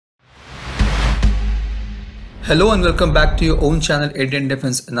Hello and welcome back to your own channel Indian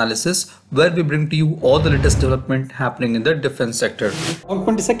Defense Analysis, where we bring to you all the latest development happening in the defense sector. On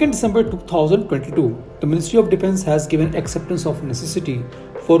 22nd December 2022, the Ministry of Defence has given acceptance of necessity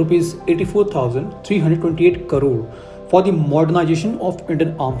for Rs 84,328 crore for the modernization of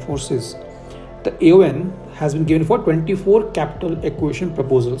Indian Armed Forces. The AON has been given for 24 capital acquisition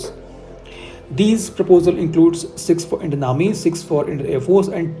proposals. These proposals includes 6 for Indian Army, 6 for Indian Air Force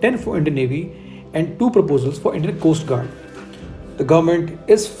and 10 for Indian Navy and 2 proposals for Indian Coast Guard. The government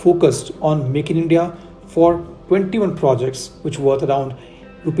is focused on Make in India for 21 projects which worth around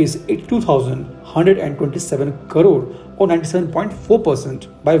Rs 82,127 crore or 97.4%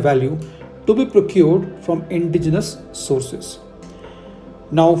 by value to be procured from indigenous sources.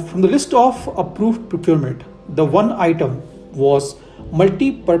 Now, from the list of approved procurement, the one item was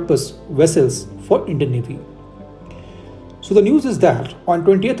multi-purpose vessels for Indian Navy. So the news is that on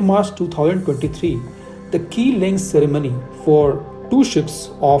 20th March 2023, the keel laying ceremony for 2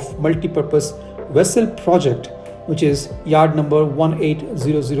 ships of multi-purpose vessel project, which is yard number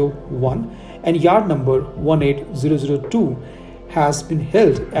 18001 and yard number 18002, has been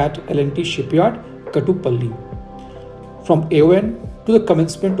held at L&T Shipyard, Kattupalli. From AON to the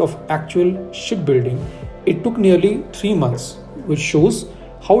commencement of actual shipbuilding, it took nearly 3 months, which shows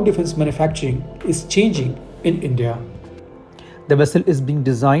how defense manufacturing is changing in India. The vessel is being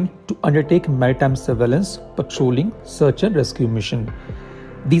designed to undertake maritime surveillance, patrolling, search and rescue mission.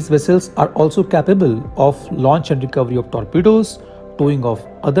 These vessels are also capable of launch and recovery of torpedoes, towing of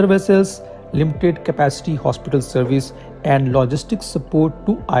other vessels, limited capacity hospital service and logistics support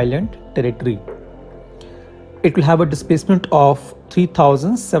to island territory. It will have a displacement of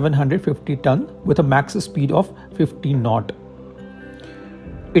 3,750 ton with a max speed of 15 knot.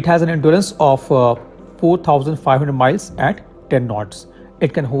 It has an endurance of 4,500 miles at 10 knots.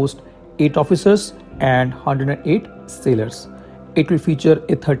 It can host 8 officers and 108 sailors. It will feature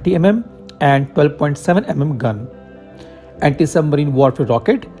a 30 mm and 12.7 mm gun, anti-submarine warfare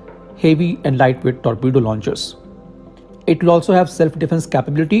rocket, heavy and lightweight torpedo launchers. It will also have self-defense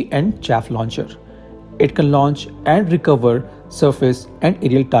capability and chaff launcher. It can launch and recover surface and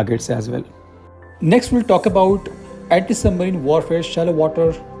aerial targets as well. Next, we'll talk about anti-submarine warfare shallow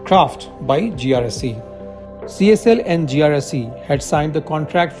water craft by GRSE. CSL and GRSE had signed the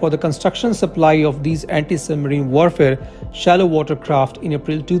contract for the construction supply of these anti-submarine warfare shallow water craft in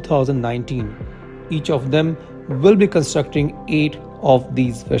April 2019. Each of them will be constructing 8 of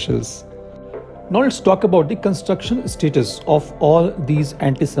these vessels. Now let's talk about the construction status of all these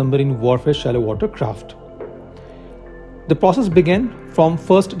anti-submarine warfare shallow water craft. The process began from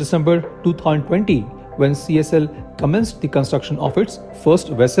 1st December 2020 when CSL commenced the construction of its first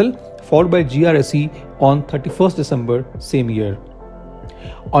vessel, followed by GRSE on 31st December same year.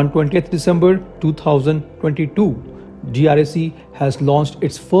 On 20th December 2022, GRSE has launched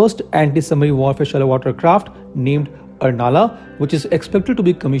its first anti-submarine warfare shallow water craft named Arnala, which is expected to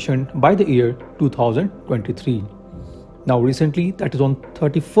be commissioned by the year 2023. Now recently, that is on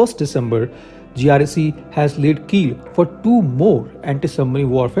 31st December, GRSE has laid keel for 2 more anti-submarine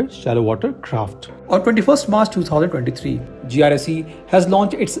warfare shallow water craft. On 21st March 2023, GRSE has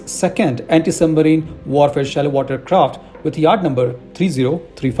launched its second anti-submarine warfare shallow water craft with yard number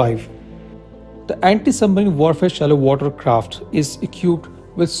 3035. The anti-submarine warfare shallow water craft is equipped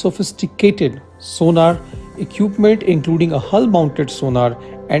with sophisticated sonar equipment including a hull-mounted sonar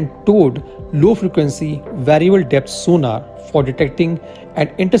and towed low-frequency variable depth sonar for detecting and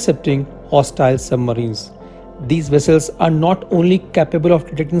intercepting hostile submarines. These vessels are not only capable of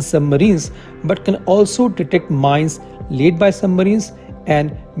detecting submarines but can also detect mines laid by submarines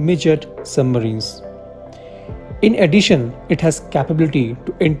and midget submarines. In addition, it has capability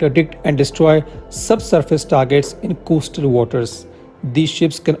to interdict and destroy subsurface targets in coastal waters. These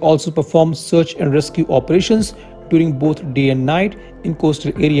ships can also perform search and rescue operations during both day and night in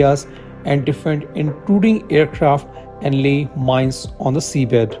coastal areas and defend intruding aircraft and lay mines on the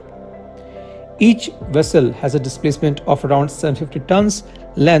seabed. Each vessel has a displacement of around 750 tons,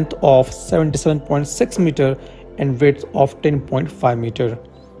 length of 77.6 meter and width of 10.5 meter.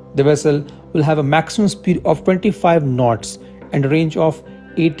 The vessel will have a maximum speed of 25 knots and a range of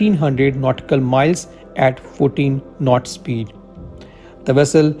 1800 nautical miles at 14 knot speed. The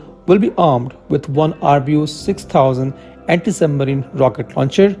vessel will be armed with 1 RBU 6000 anti-submarine rocket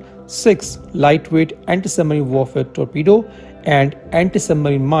launcher, 6 lightweight anti-submarine warfare torpedo and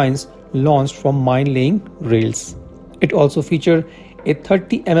anti-submarine mines launched from mine-laying rails. It also features a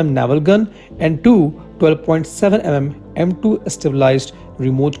 30 mm naval gun and 2 12.7 mm M2 stabilized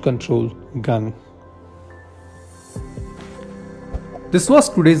remote control gun. This was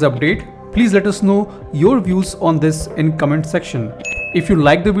today's update. Please let us know your views on this in comment section. If you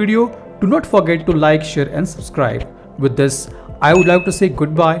like the video, do not forget to like, share and subscribe. With this, I would like to say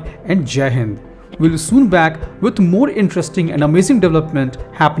goodbye and Jai Hind. We'll soon back with more interesting and amazing development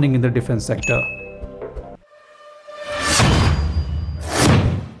happening in the defense sector.